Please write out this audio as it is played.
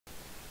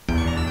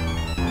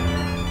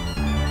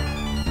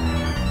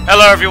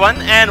Hello everyone,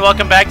 and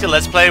welcome back to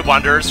Let's Play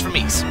Wanderers from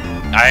East.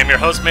 I am your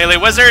host,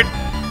 MeleeWizard,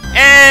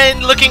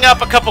 and looking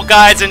up a couple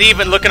guides and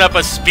even looking up a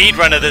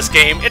speedrun of this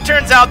game, it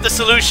turns out the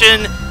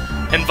solution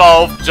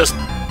involved just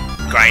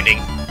grinding.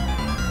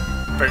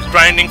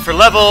 Grinding for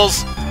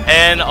levels,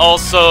 and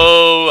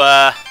also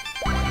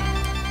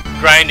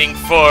grinding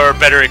for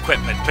better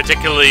equipment,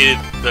 particularly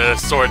the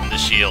sword and the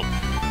shield.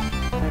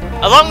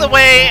 Along the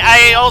way,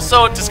 I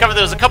also discovered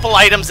there was a couple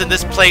items in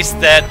this place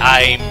that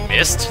I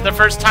missed the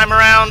first time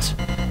around.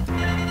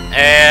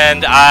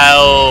 And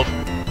I'll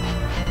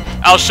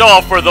show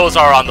off where those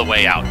are on the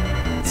way out,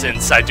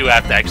 since I do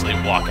have to actually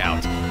walk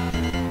out.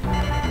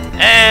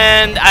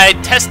 And I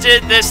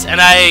tested this, and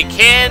I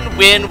can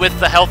win with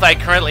the health I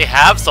currently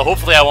have, so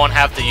hopefully I won't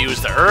have to use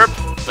the herb,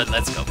 but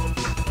let's go.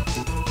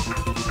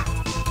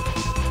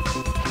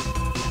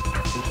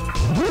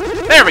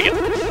 There we go.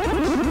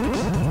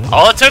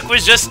 All it took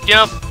was just, you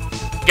know,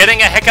 getting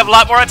a heck of a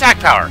lot more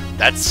attack power.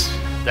 That's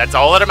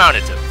all it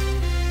amounted to.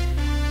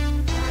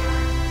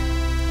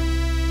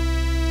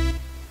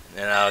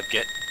 And I'll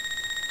get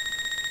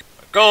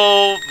more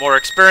gold, more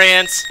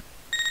experience,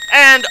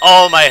 and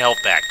all my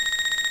health back.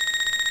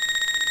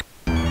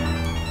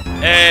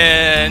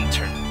 And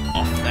turn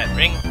off that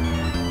ring.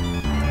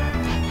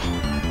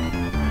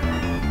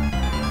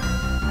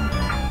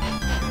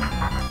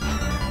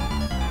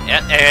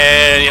 Yeah,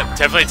 and yep,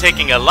 definitely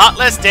taking a lot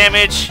less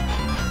damage,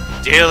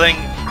 dealing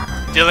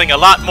a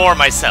lot more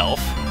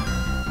myself.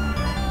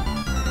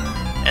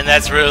 And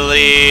that's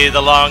really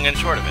the long and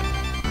short of it.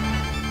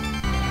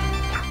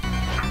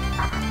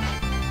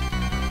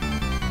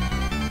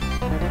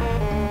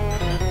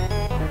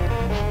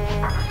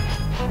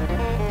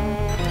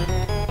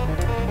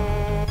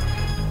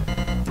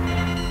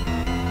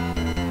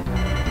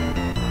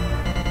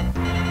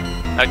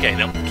 Okay,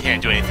 nope,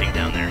 can't do anything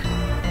down there.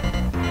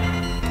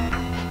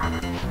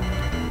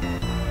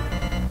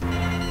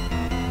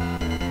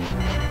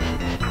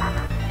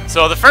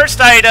 So the first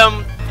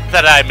item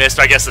that I missed,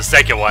 or I guess the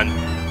second one,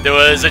 there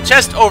was a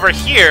chest over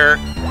here,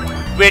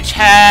 which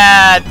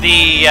had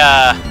the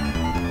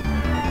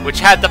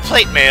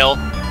plate mail,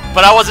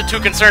 but I wasn't too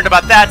concerned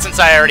about that since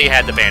I already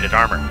had the banded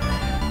armor.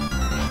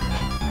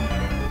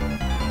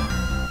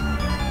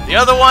 The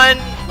other one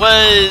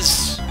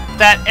was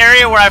that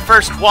area where I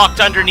first walked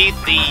underneath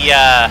the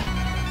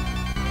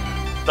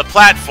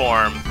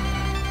platform,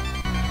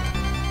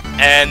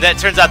 and that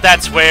turns out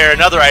that's where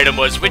another item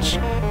was, which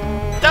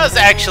does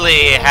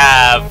actually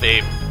have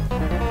a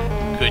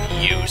good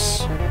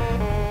use.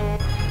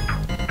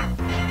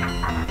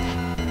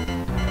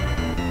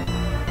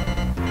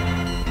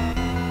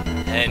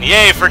 And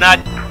yay for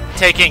not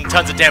taking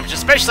tons of damage,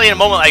 especially in a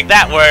moment like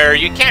that where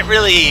you can't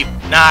really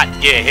not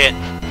get hit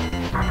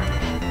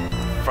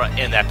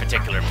in that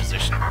particular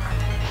position.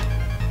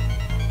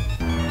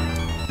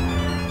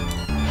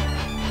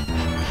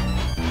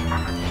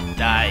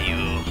 Die, you.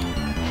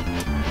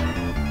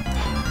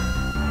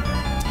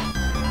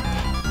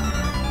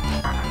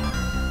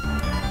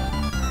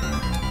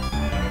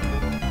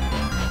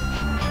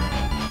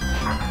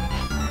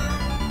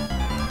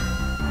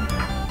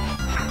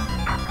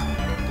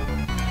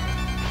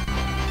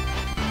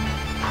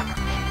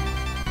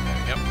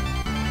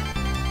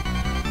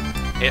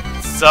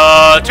 So,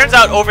 it turns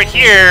out over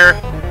here,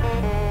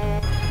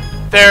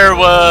 there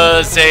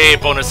was a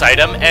bonus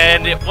item,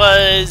 and it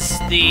was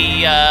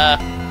the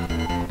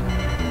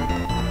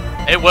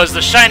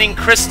Shining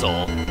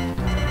Crystal,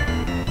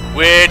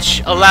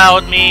 which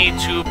allowed me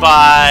to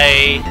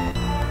buy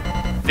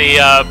the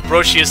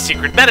Brocia's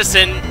Secret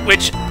Medicine,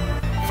 which,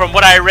 from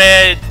what I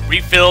read,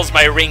 refills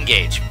my ring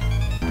gauge.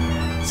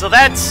 So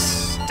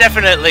that's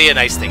definitely a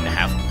nice thing to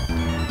have.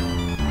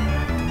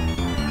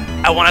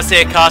 I want to say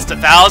it cost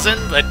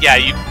 1,000, but yeah,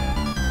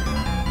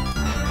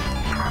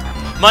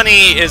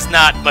 money is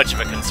not much of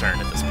a concern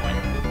at this point.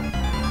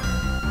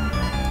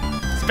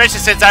 Especially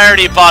since I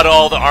already bought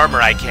all the armor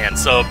I can,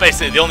 so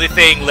basically the only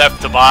thing left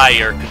to buy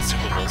are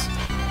consumables.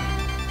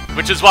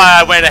 Which is why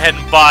I went ahead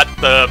and bought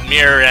the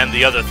mirror and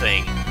the other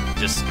thing,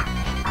 just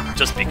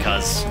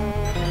because.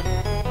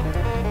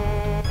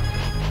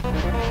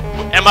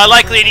 Am I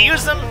likely to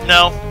use them?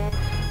 No.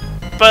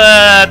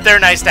 But they're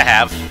nice to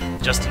have,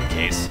 just in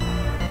case.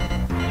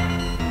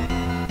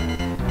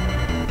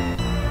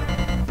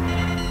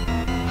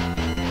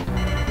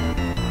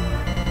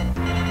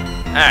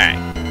 Alright.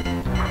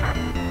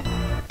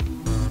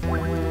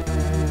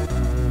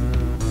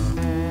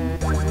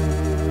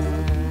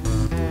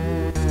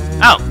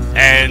 Oh,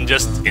 and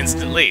just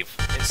instantly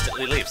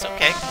leaves,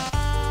 okay.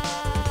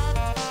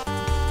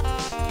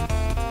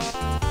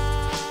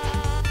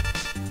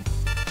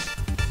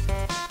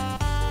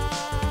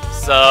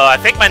 So, I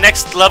think my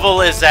next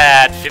level is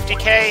at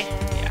 50k?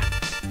 Yeah.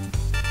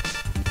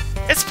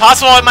 It's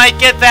possible I might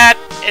get that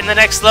in the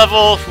next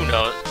level, who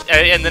knows,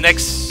 in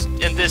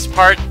this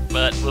part,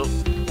 but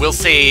we'll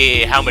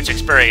see how much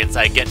experience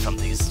I get from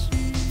these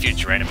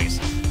future enemies.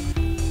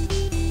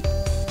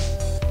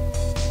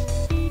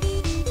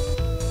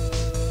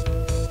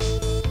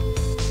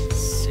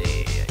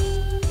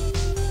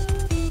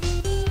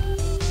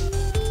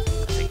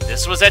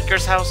 This was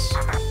Edgar's house?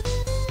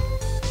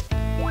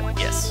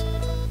 Yes.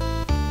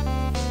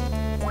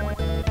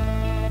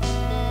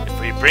 If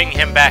we bring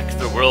him back,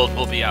 the world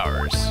will be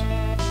ours.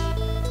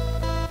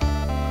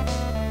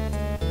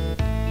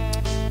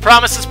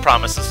 Promises,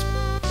 promises.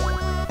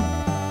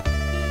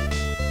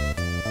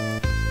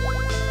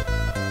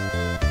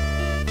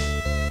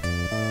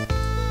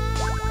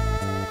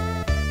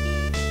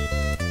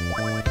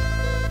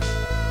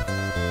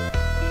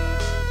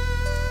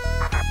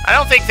 I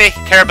don't think they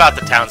care about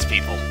the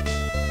townspeople.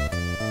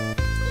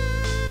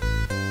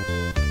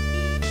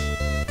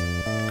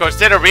 Of course,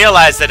 they don't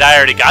realize that I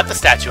already got the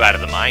statue out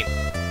of the mine.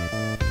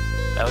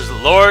 That was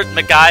Lord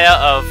Megaya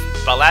of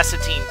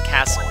Balacetine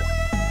Castle.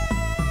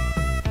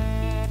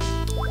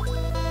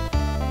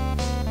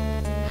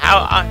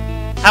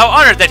 How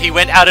honored that he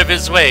went out of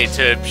his way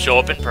to show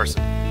up in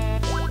person.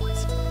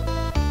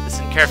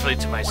 Listen carefully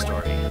to my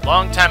story. A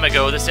long time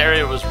ago, this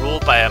area was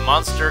ruled by a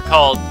monster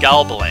called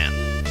Galbalan.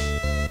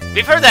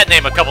 We've heard that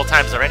name a couple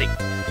times already.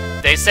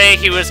 They say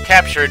he was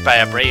captured by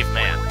a brave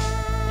man.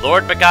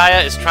 Lord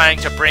Megaya is trying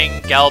to bring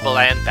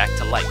Galbalan back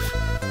to life.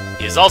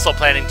 He is also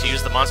planning to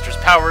use the monster's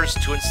powers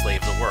to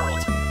enslave the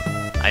world.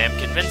 I am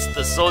convinced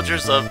the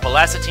soldiers of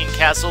Balacetine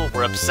Castle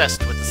were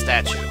obsessed with the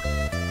statue.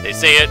 They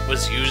say it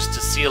was used to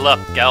seal up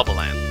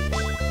Galbalan.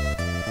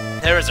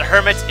 There is a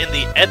hermit in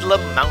the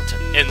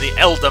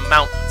Elda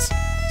Mountains.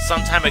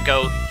 Some time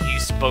ago, he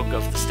spoke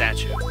of the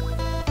statue.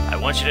 I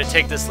want you to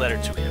take this letter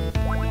to him.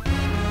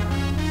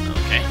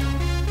 Okay.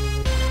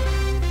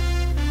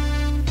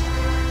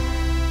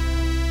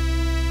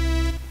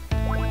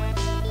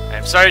 I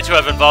am sorry to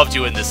have involved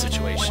you in this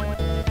situation.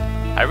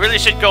 I really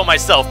should go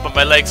myself, but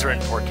my legs are in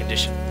poor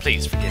condition.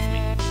 Please forgive me.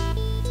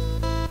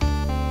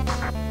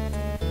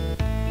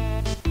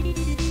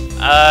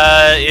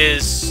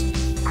 Is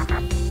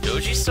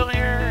Doji still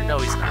here? No,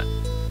 he's not.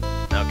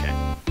 Okay.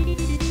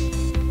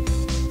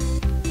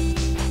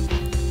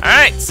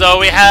 Alright, so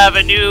we have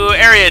a new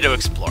area to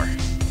explore.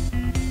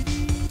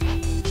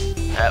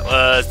 That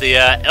was the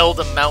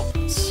Elda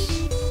Mountains.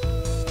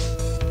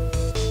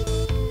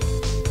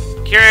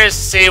 Curious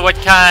to see what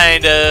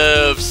kind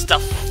of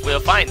stuff we'll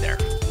find there.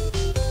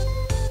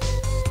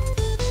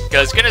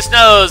 Because goodness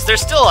knows,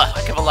 there's still a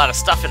heck of a lot of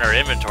stuff in our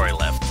inventory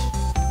left.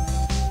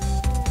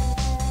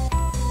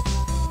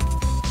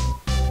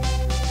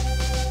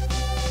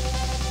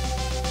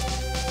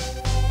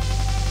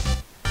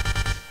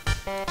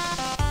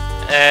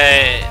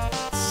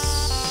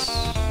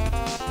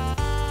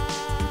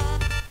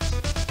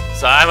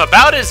 So I'm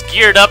about as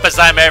geared up as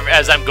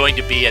I'm going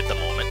to be at the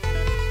moment.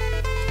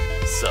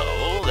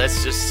 So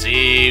let's just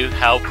see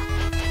how.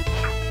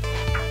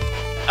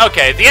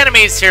 Okay, the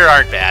enemies here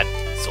aren't bad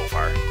so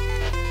far.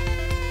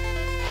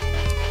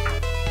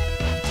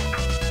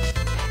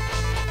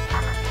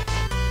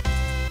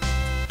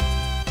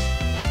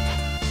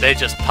 They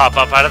just pop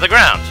up out of the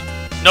ground.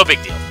 No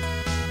big deal.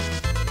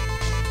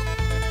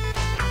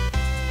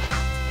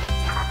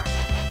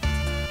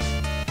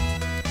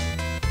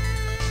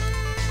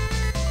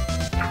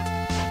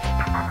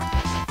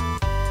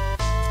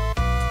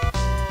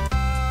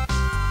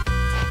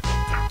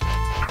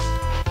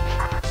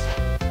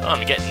 Oh,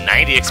 I'm getting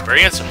 90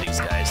 experience from these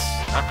guys.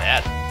 Not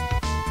bad.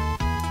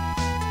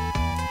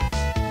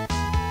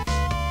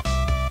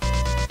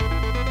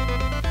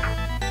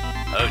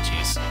 Oh,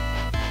 jeez.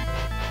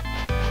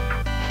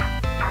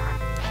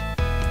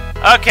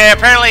 Okay,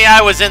 apparently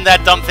I was in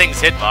that dumb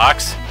thing's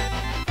hitbox.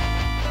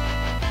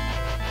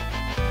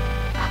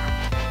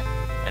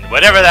 And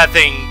whatever that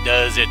thing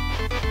does, it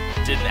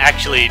didn't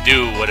actually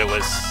do what it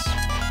was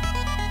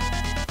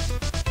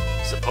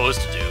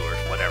supposed to do, or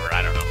whatever,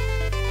 I don't know.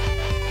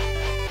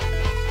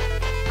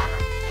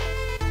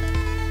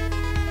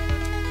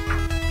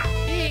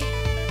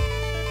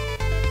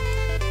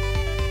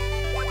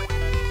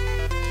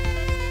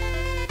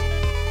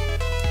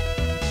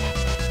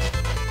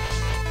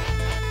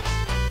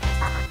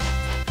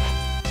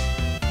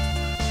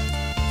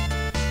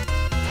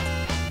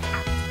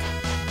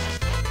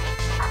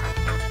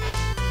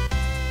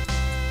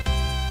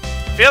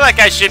 I feel like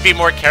I should be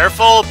more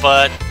careful,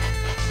 but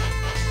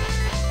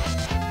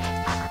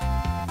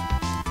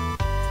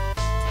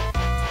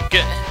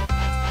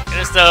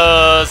goodness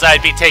knows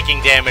I'd be taking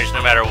damage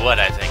no matter what,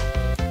 I think.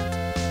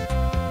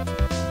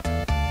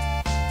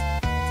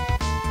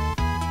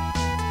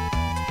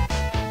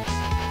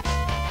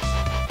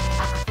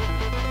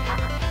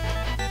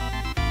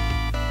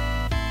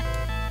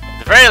 At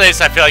the very least,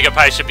 I feel like I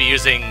probably should be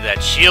using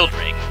that shield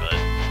ring, but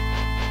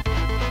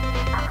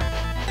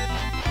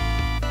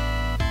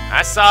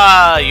I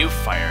saw you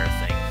fire a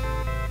thing.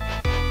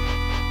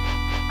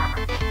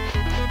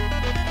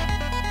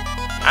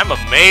 I'm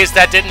amazed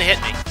that didn't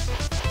hit me.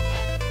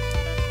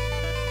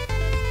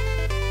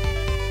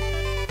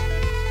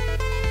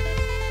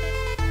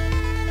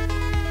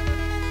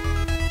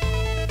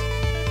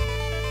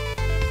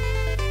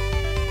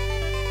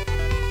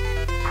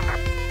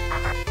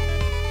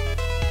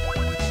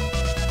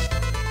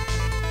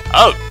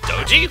 Oh,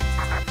 Doji?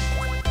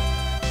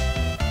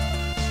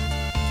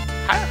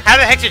 How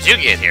the heck did you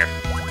get here?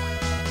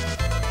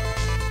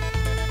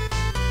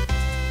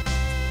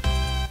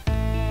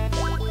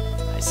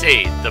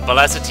 see. The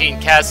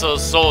Balacetine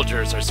Castle's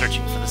soldiers are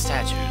searching for the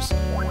statues.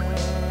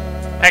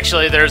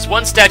 Actually, there's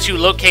one statue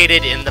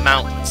located in the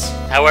mountains.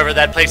 However,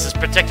 that place is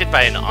protected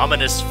by an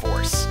ominous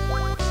force.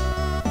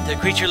 The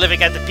creature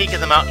living at the peak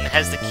of the mountain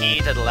has the key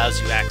that allows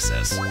you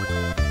access.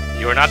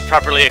 You are not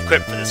properly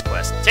equipped for this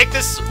quest. Take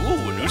this...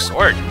 Ooh, a new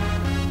sword.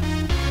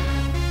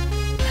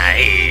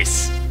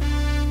 Nice.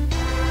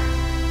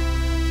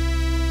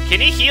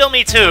 Can you heal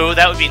me too?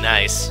 That would be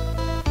nice.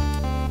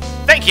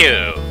 Thank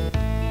you!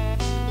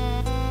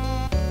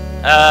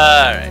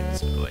 Alright,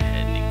 let's go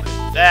ahead and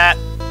equip that.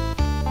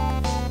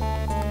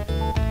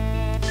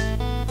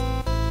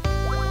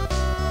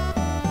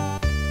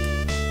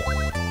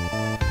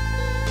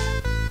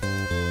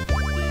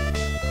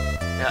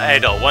 I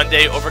know, one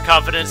day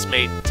overconfidence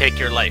may take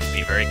your life.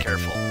 Be very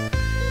careful.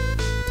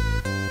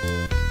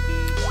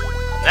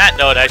 On that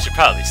note, I should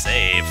probably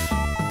save.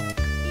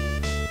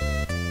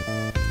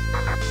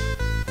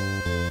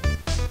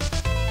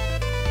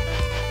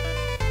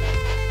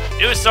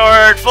 New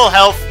sword, full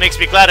health, makes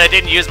me glad I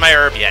didn't use my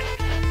herb yet.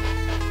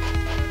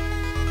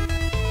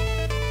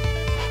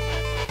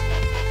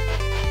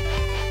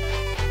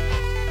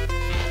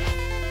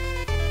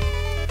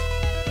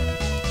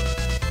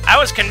 I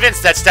was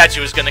convinced that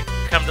statue was gonna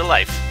come to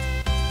life.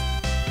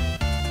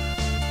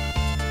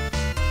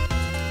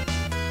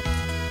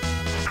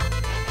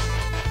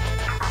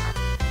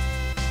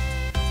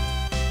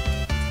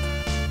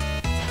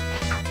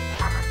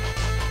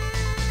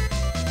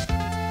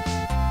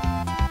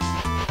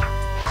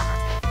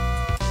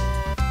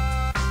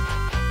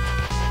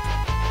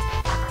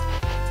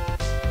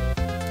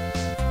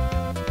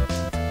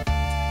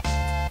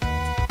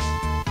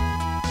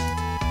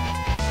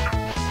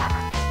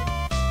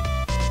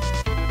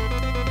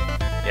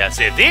 Yeah,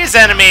 see, these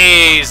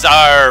enemies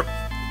are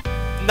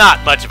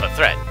not much of a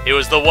threat. It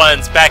was the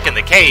ones back in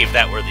the cave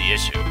that were the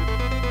issue.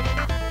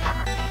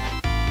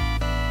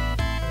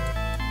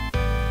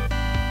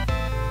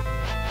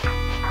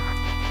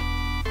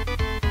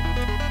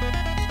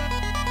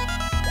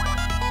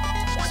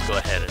 Let's go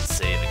ahead and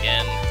save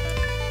again.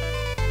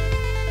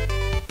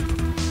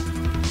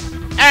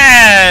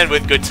 And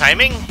with good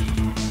timing.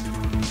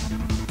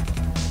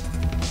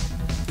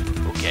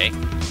 Okay.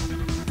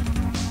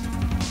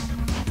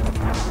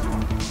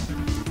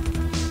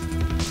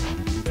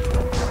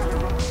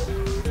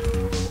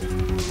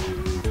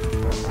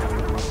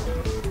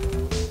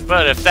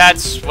 But if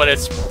that's what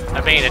its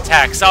main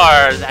attacks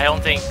are, I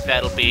don't think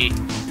that'll be...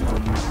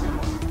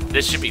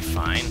 This should be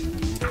fine.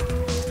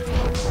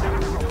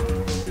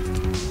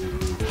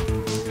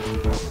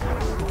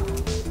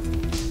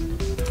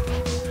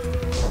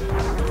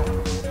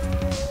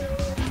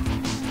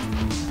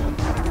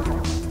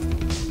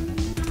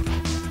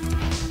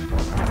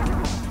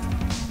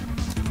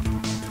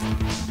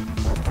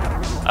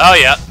 Oh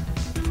yeah,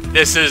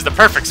 this is the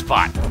perfect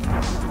spot.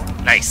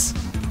 Nice.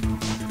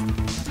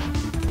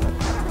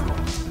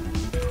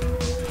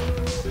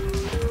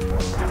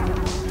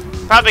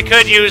 Probably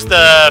could use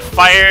the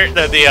fire,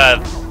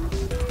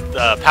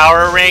 the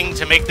power ring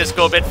to make this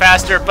go a bit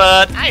faster,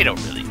 but I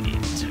don't really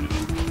need to.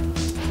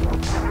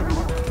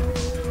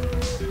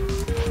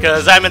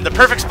 Because I'm in the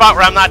perfect spot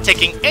where I'm not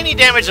taking any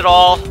damage at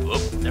all.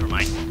 Oop, never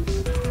mind.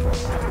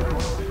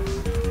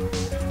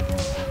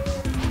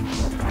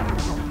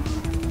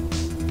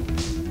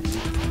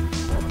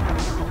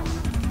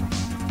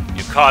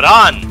 You caught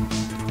on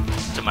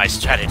to my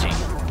strategy.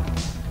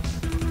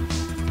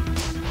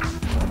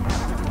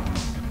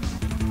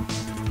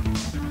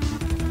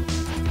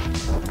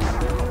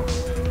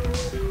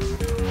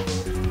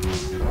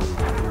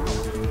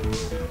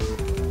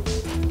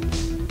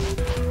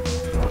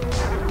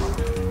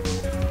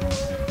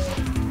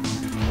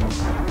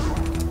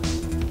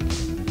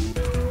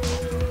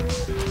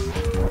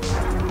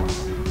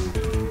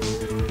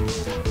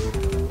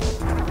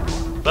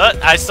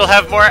 But I still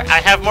have more. I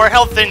have more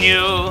health than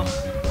you.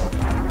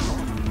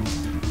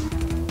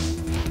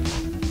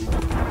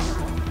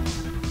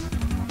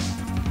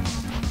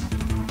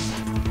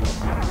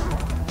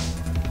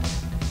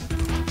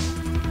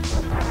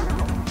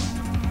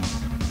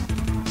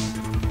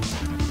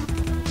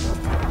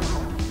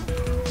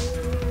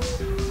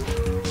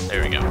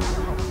 There we go.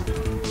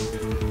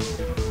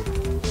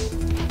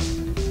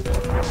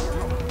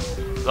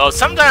 Though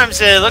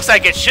sometimes it looks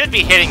like it should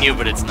be hitting you,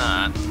 but it's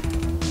not.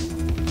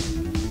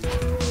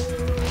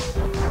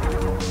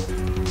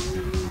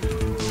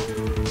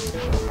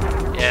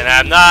 And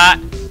I'm not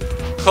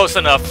close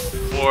enough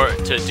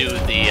to do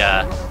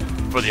the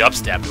for the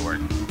upstab to work.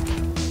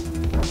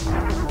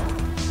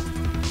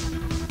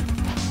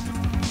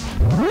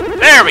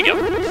 There we go.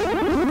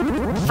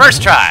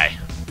 First try.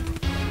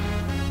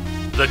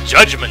 The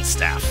Judgment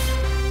Staff.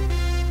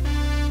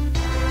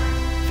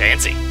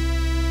 Fancy.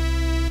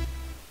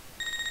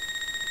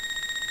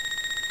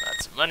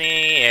 Lots of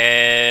money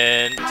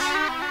and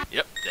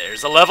yep,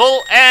 there's a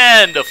level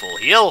and a full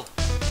heal.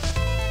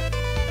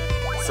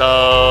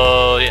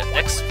 So, yeah,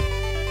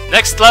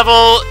 next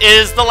level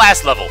is the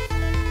last level.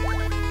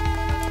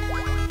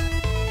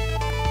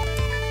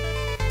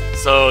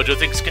 So, do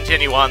things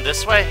continue on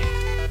this way?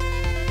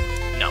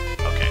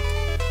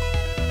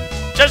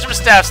 Judgment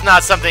Staff's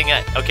not something...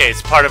 okay,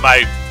 it's part of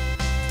my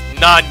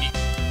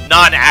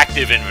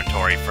non-active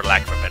inventory, for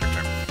lack of a better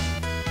term.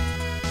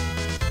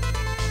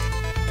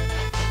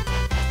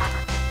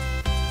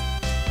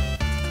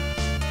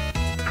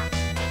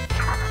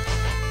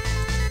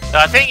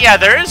 I think, yeah,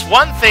 there is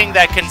one thing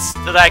that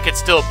I could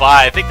still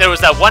buy. I think there was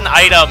that one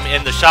item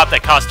in the shop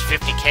that cost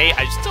 50k.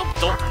 I still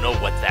don't know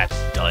what that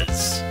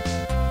does.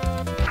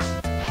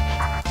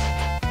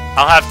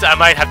 I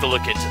might have to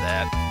look into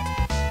that.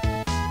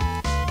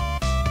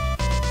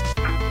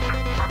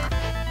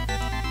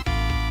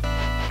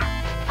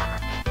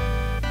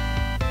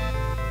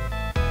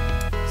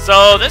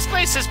 So this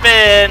place has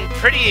been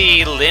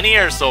pretty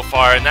linear so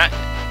far, and that...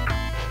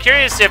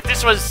 Curious if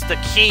this was the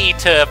key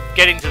to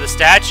getting to the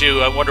statue.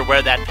 I wonder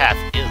where that path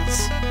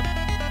is.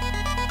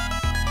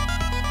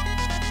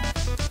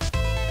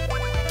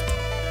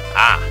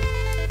 Ah.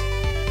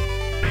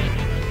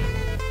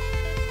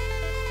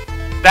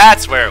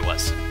 That's where it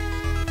was.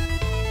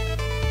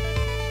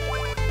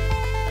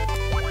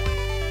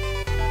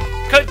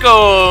 Could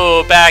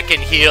go back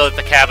and heal at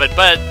the cabin,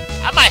 but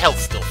my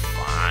health's still fine.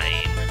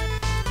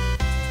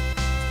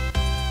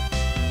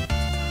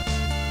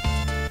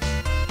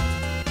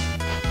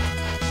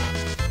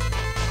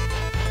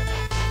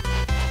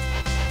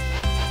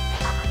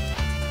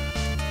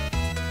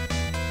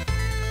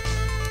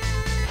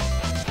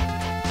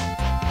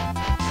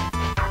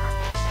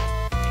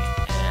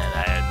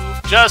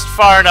 Just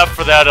far enough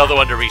for that other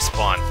one to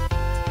respawn.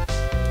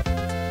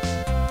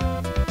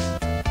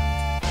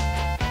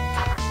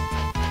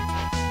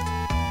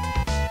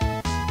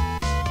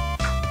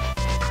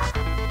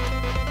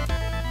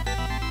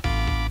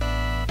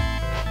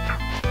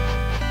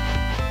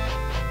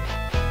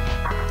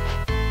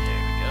 There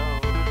we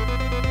go.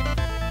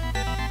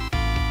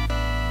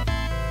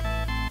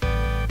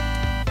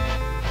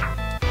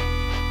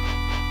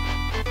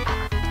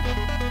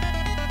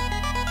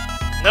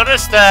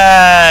 Notice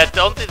that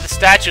don't think the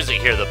statues are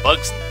here. The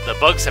bugs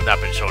have not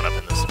been showing up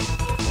in this one.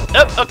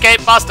 Nope, okay,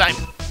 boss time.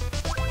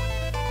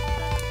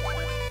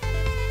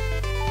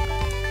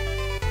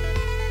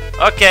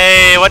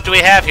 Okay, what do we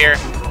have here?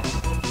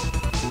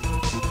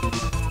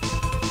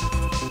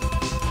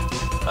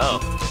 Oh.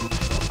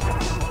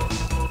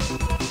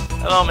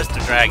 Hello,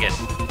 Mr. Dragon.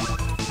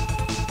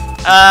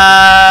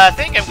 I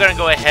think I'm gonna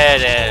go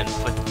ahead and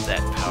put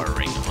that power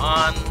ring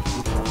on.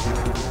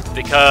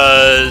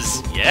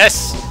 Because,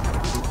 yes,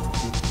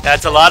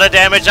 that's a lot of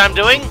damage I'm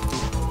doing.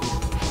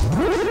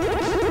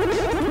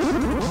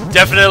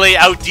 Definitely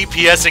out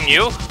DPSing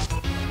you.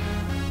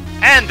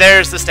 And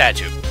there's the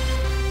statue.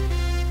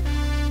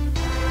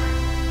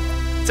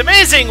 It's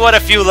amazing what a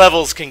few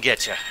levels can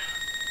get you.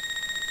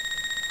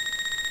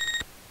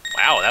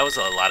 Wow, that was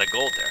a lot of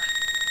gold there.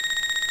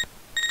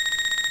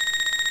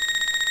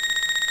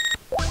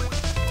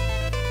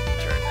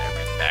 Turn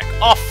everything back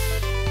off.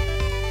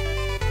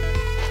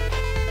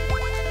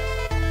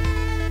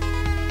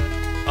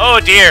 Oh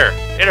dear,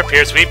 it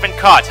appears we've been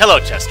caught. Hello,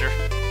 Chester.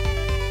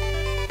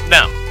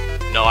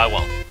 No, I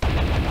won't.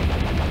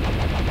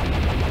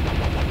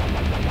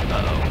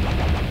 Uh-oh.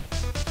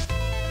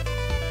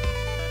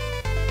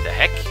 The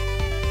heck?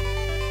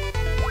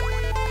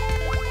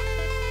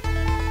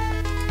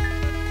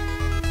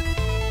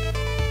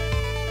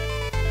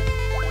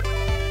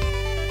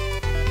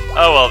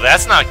 Oh, well,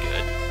 that's not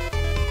good.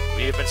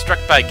 We have been struck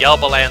by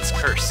Galbalan's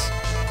curse.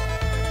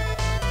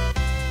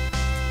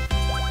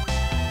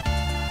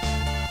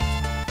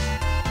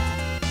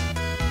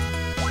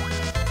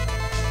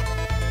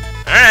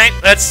 Alright,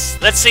 let's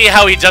see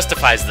how he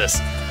justifies this.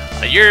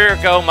 A year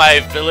ago,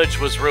 my village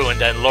was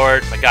ruined and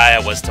Lord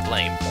Magaya was to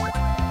blame.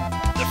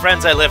 The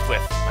friends I lived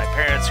with, my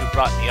parents who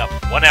brought me up,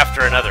 one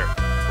after another,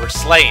 were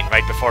slain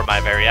right before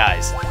my very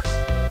eyes.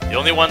 The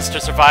only ones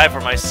to survive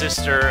were my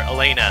sister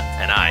Elena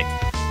and I.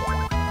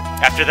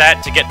 After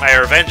that, to get my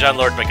revenge on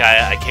Lord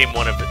Magaya, I became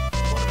one of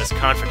his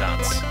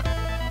confidants.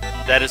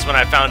 That is when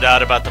I found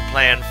out about the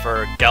plan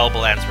for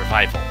Galbalan's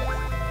revival.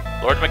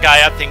 Lord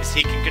Magaya thinks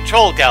he can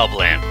control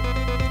Galbalan.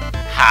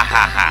 Ha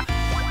ha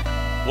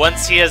ha.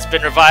 Once he has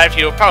been revived,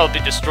 he will probably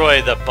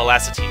destroy the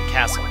Balacetine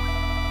castle.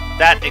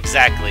 That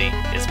exactly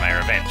is my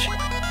revenge.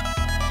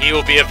 He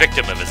will be a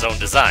victim of his own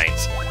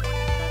designs.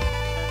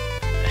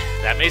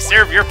 That may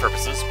serve your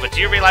purposes, but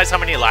do you realize how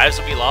many lives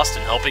will be lost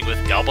in helping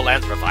with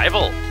Galbalan's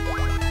revival?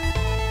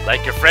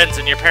 Like your friends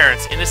and your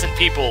parents, innocent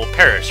people will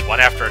perish one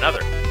after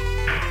another.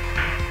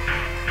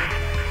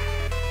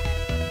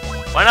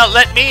 Why not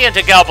let me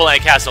into Galbalan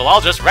Castle?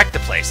 I'll just wreck the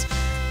place.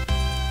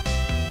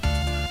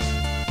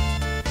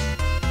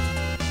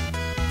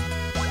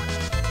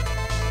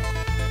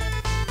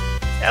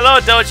 Hello,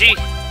 Doji.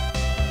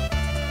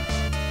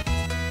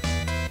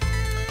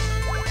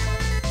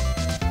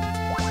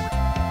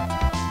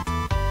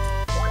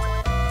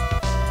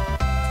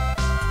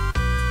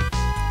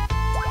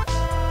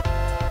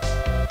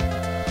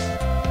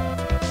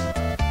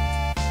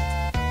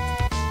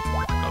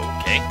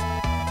 Okay.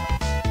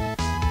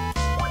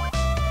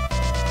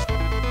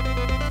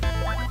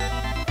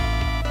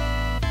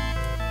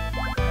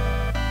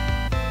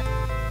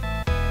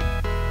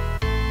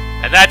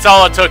 And that's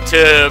all it took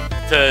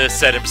to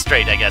set him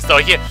straight, I guess. Though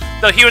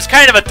he was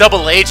kind of a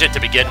double agent to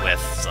begin with,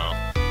 so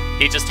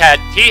he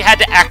had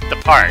to act the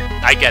part.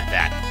 I get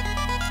that.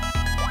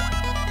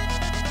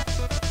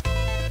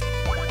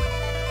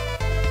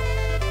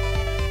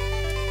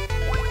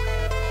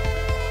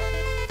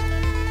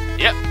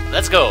 Yep,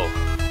 let's go.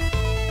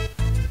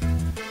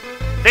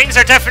 Things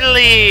are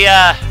definitely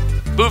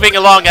moving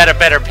along at a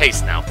better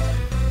pace now.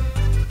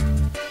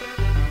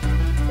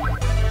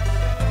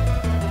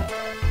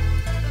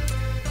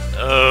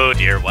 Oh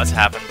dear, what's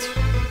happened?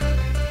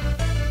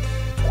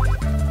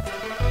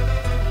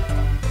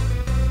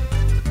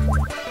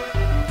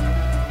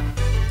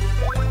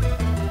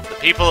 The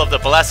people of the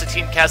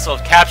Balacetine Castle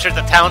have captured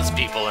the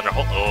townspeople and are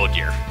oh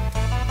dear.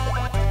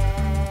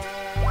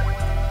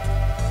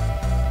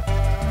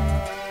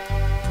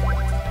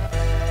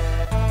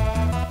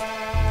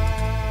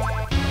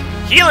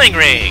 Healing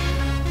ring!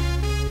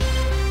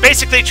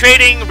 Basically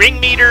trading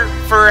ring meter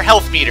for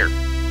health meter.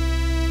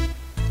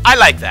 I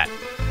like that.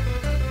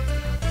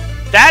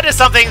 That is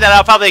something that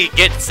I'll probably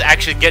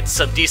actually get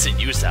some decent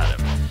use out of.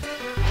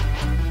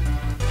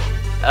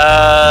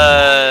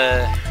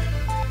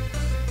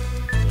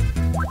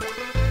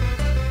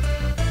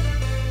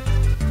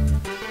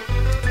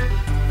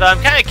 So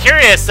I'm kind of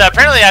curious.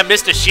 Apparently, I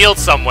missed a shield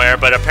somewhere,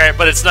 but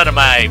it's none of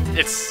my.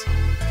 It's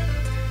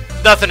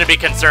nothing to be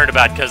concerned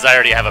about because I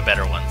already have a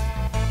better one.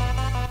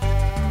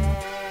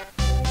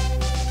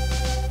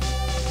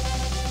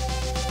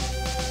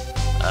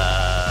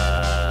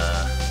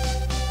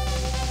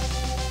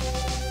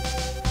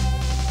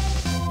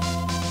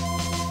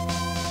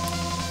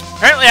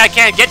 Apparently I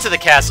can't get to the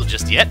castle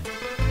just yet.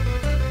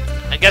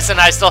 I'm guessing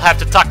I still have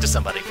to talk to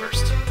somebody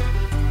first.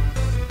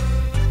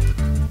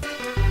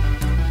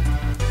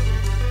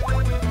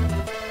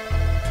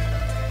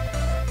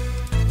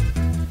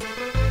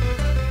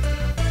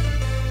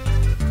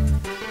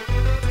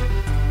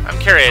 I'm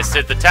curious,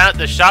 did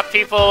the shop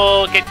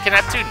people get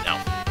kidnapped too?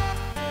 No.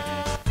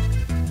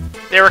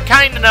 They were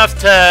kind enough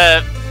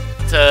to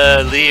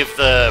leave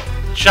the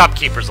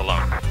shopkeepers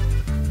alone.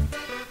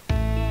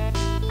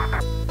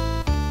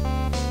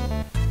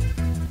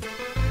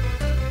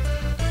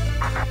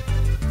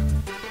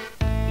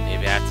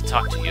 Maybe I have to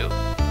talk to you.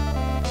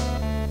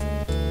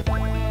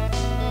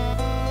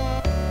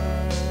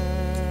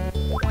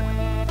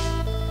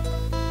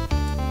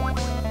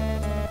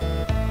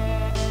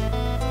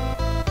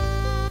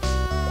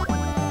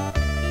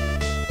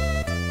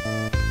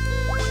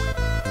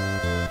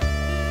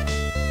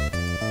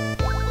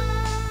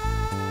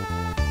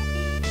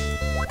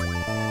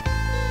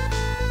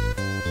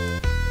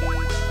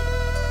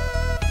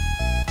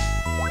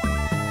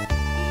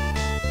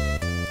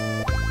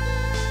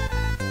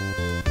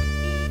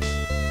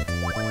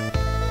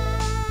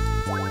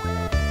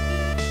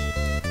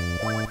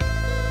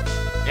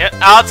 Yep,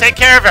 I'll take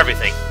care of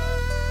everything.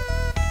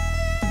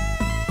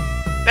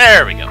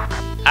 There we go.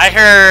 I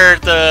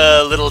heard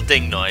the little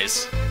ding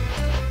noise.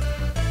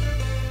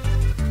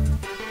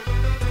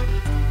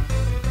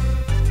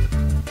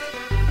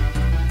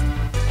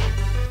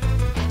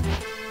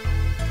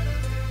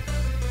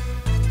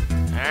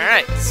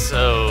 Alright,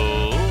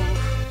 so...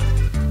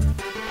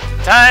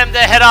 time to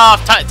head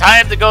off.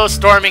 Time to go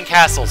storming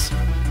castles.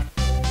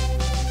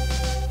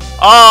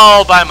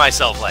 All by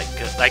myself,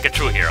 like a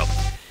true hero.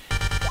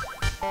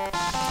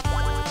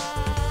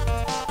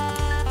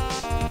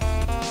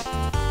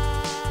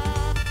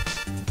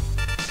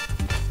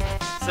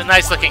 It's a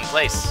nice looking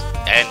place.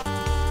 And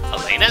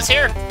Elena's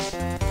here?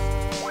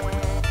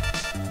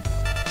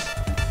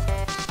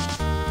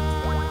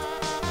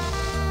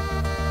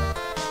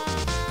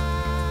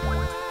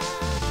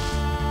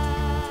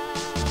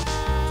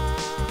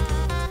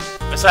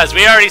 Besides,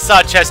 we already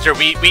saw Chester.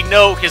 We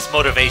know his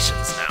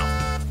motivations now.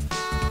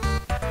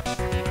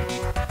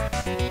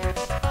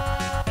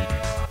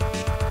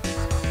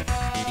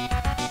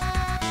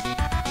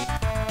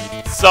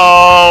 So,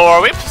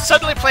 are we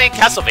suddenly playing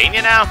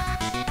Castlevania now?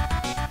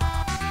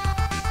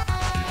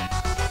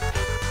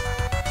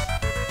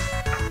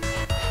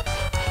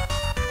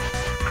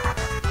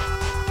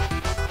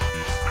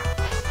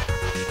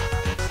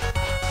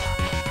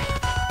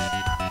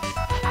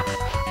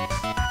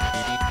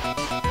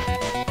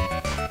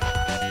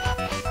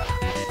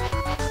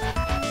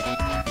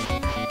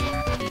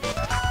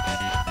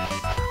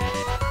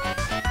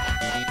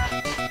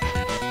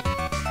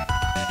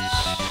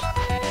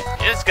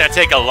 It's gonna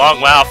take a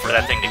long while for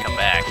that thing to come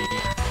back.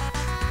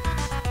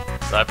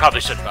 So I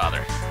probably shouldn't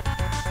bother.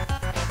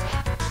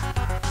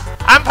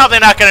 I'm probably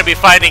not gonna be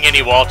finding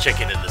any wall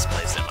chicken in this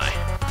place, am I?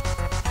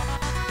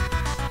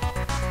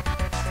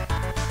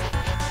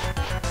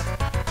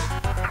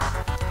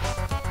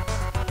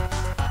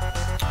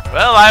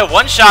 Well, I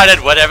one-shotted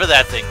whatever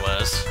that thing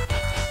was.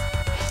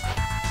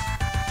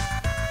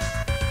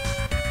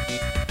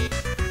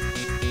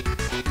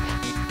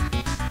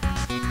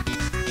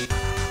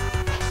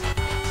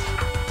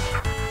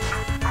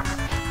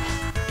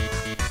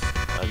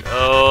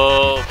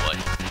 Oh boy.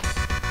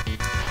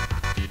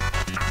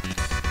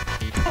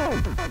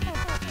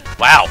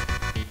 Wow.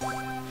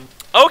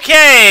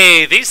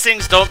 Okay, these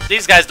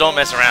guys don't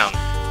mess around.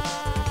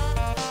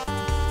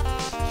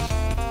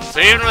 So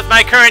even with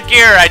my current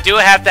gear, I do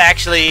have to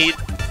actually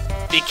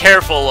be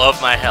careful of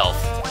my health.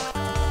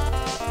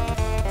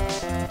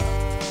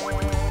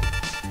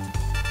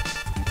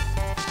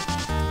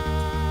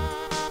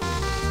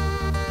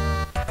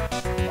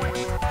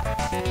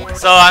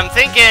 So I'm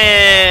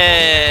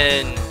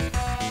thinking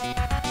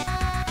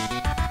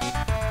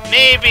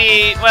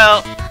maybe,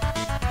 well,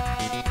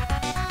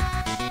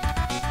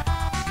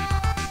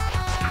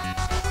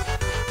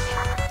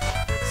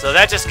 so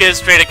that just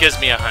straight up gives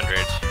me 100.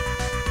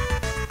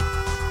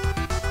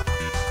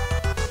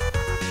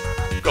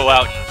 Go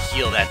out and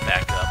heal that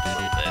back up a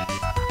little bit.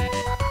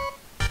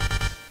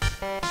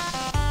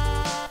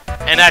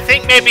 And I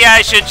think maybe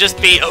I should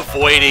just be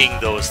avoiding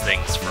those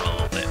things for a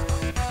little bit.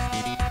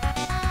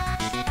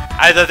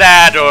 Either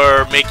that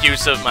or make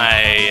use of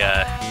my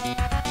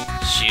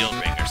shield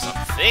ring or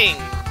something.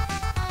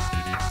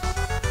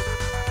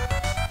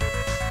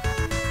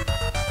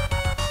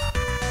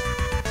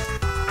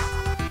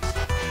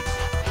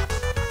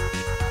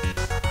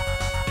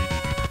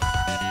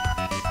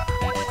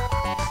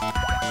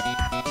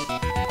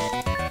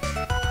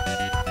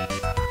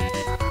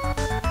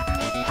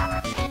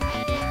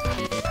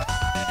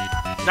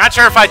 Not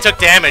sure if I took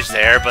damage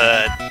there,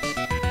 but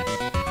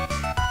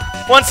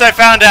once I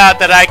found out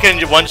that I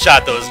can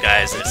one-shot those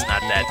guys, it's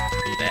not that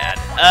bad.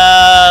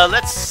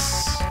 Let's...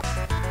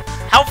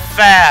 How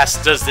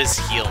fast does this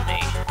heal me?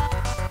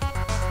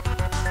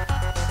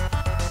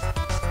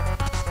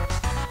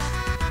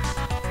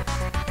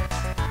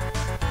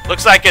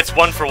 Looks like it's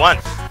 1 for 1.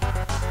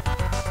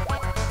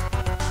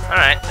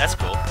 Alright, that's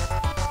cool.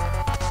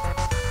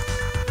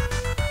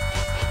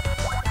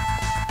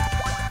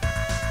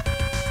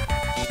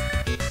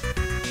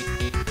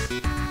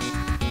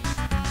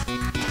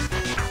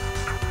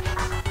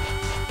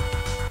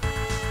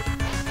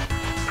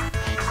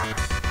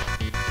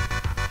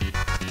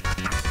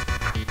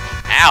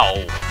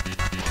 Ow.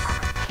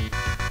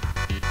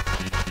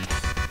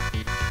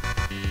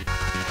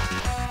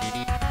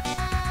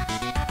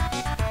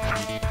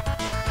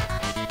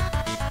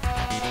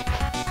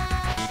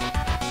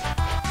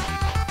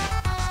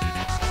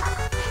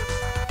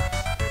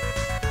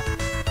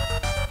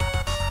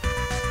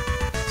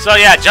 So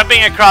yeah,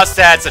 jumping across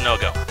that's a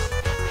no-go.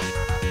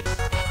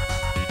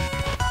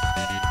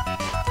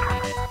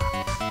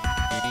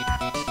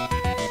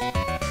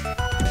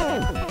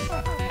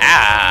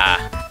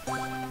 Ah.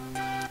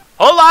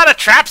 Whole lot of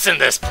traps in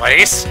this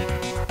place.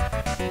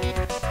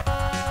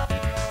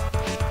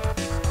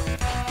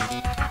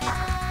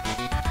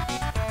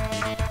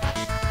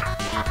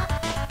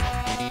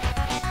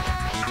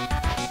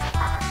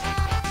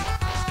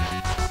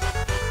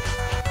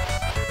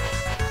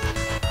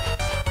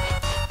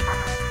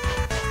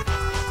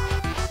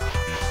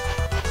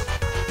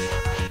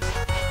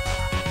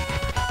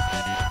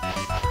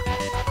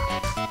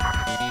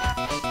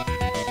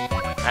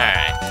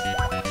 Alright.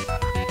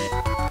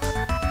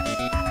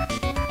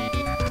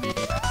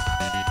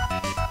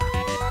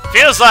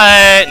 Feels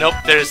like... Nope,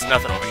 there's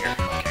nothing over here.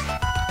 Okay.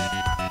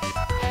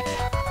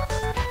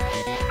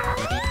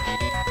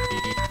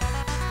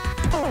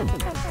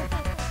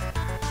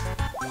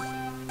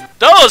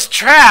 Those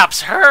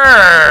traps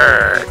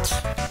hurt!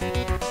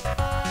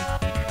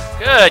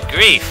 Good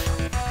grief.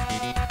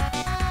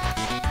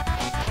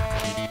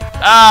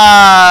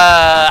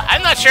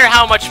 I'm not sure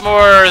how much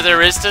more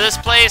there is to this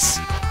place.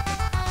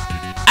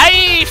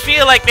 I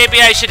feel like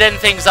maybe I should end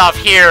things off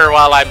here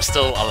while I'm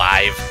still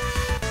alive.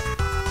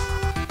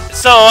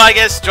 So I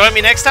guess join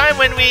me next time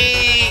when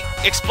we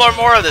explore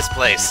more of this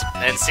place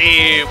and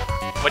see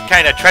what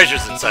kind of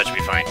treasures and such we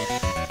find.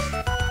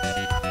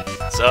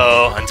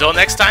 So until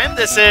next time,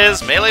 this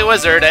is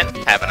MeleeWizard, and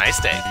have a nice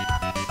day.